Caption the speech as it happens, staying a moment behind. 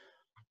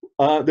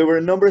There were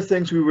a number of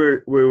things we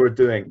were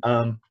doing.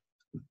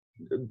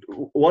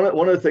 One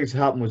of the things that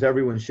happened was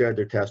everyone shared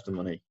their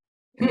testimony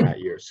in that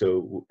year.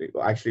 So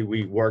actually,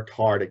 we worked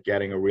hard at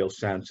getting a real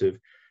sense of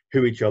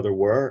who each other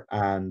were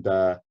and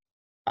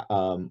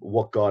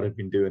what God had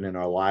been doing in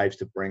our lives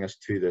to bring us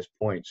to this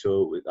point.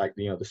 So, like,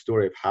 the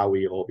story of how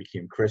we all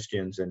became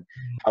Christians and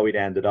how we'd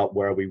ended up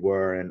where we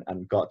were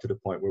and got to the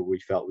point where we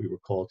felt we were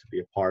called to be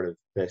a part of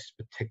this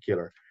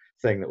particular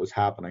thing that was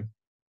happening.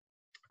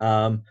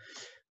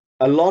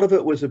 A lot of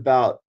it was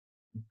about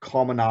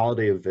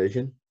commonality of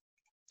vision.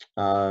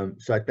 So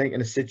I think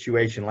in a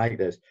situation like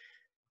this,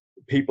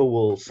 people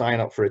will sign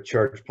up for a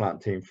church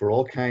plant team for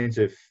all kinds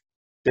of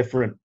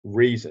different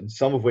reasons,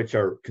 some of which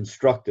are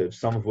constructive,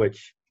 some of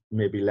which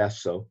maybe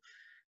less so.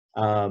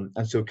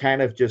 And so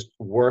kind of just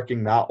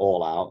working that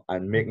all out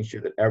and making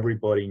sure that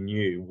everybody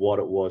knew what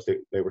it was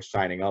that they were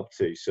signing up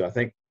to. So I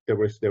think there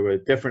were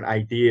different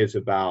ideas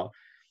about,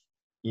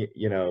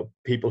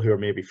 people who are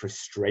maybe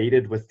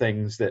frustrated with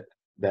things that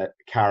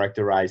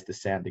characterize the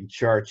Sending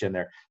Church, and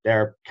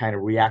they're kind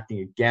of reacting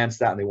against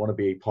that, and they want to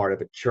be a part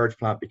of a church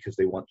plant because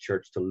they want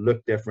church to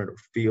look different or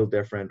feel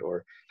different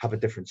or have a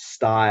different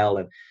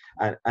style,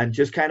 and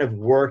just kind of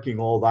working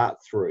all that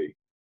through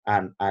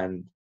and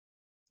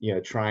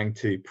trying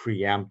to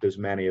preempt as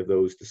many of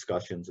those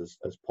discussions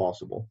as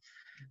possible.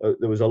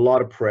 There was a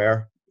lot of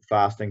prayer,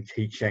 fasting,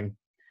 teaching,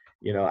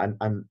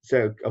 and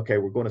so, okay,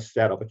 we're going to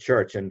set up a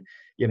church, and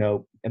in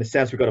a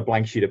sense we've got a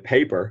blank sheet of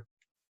paper,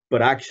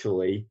 but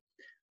actually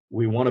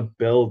we want to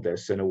build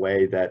this in a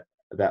way that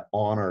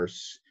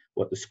honors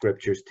what the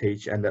scriptures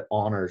teach and that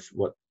honors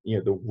what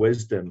the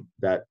wisdom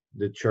that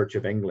the Church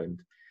of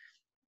England,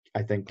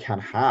 I think, can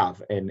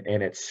have in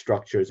its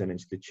structures and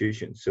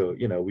institutions. So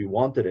we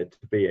wanted it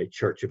to be a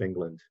Church of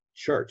England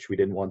church. We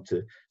didn't want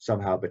to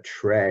somehow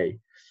betray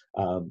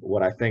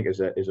what I think is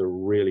a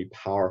really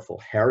powerful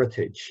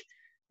heritage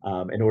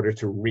in order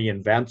to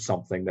reinvent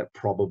something that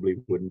probably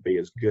wouldn't be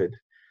as good.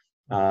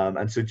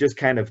 And so just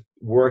kind of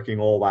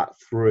working all that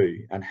through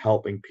and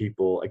helping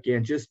people,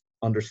 again, just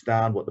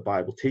understand what the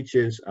Bible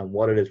teaches and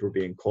what it is we're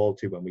being called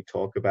to when we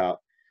talk about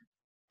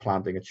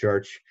planting a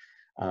church.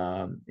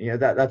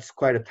 That's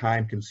quite a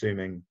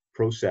time-consuming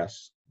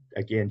process.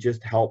 Again,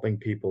 just helping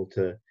people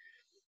to,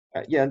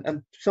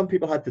 and some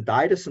people had to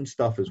die to some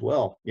stuff as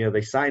well.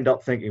 They signed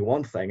up thinking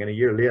one thing, and a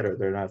year later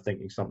they're now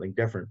thinking something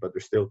different, but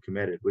they're still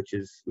committed, which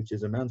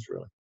is immense, really.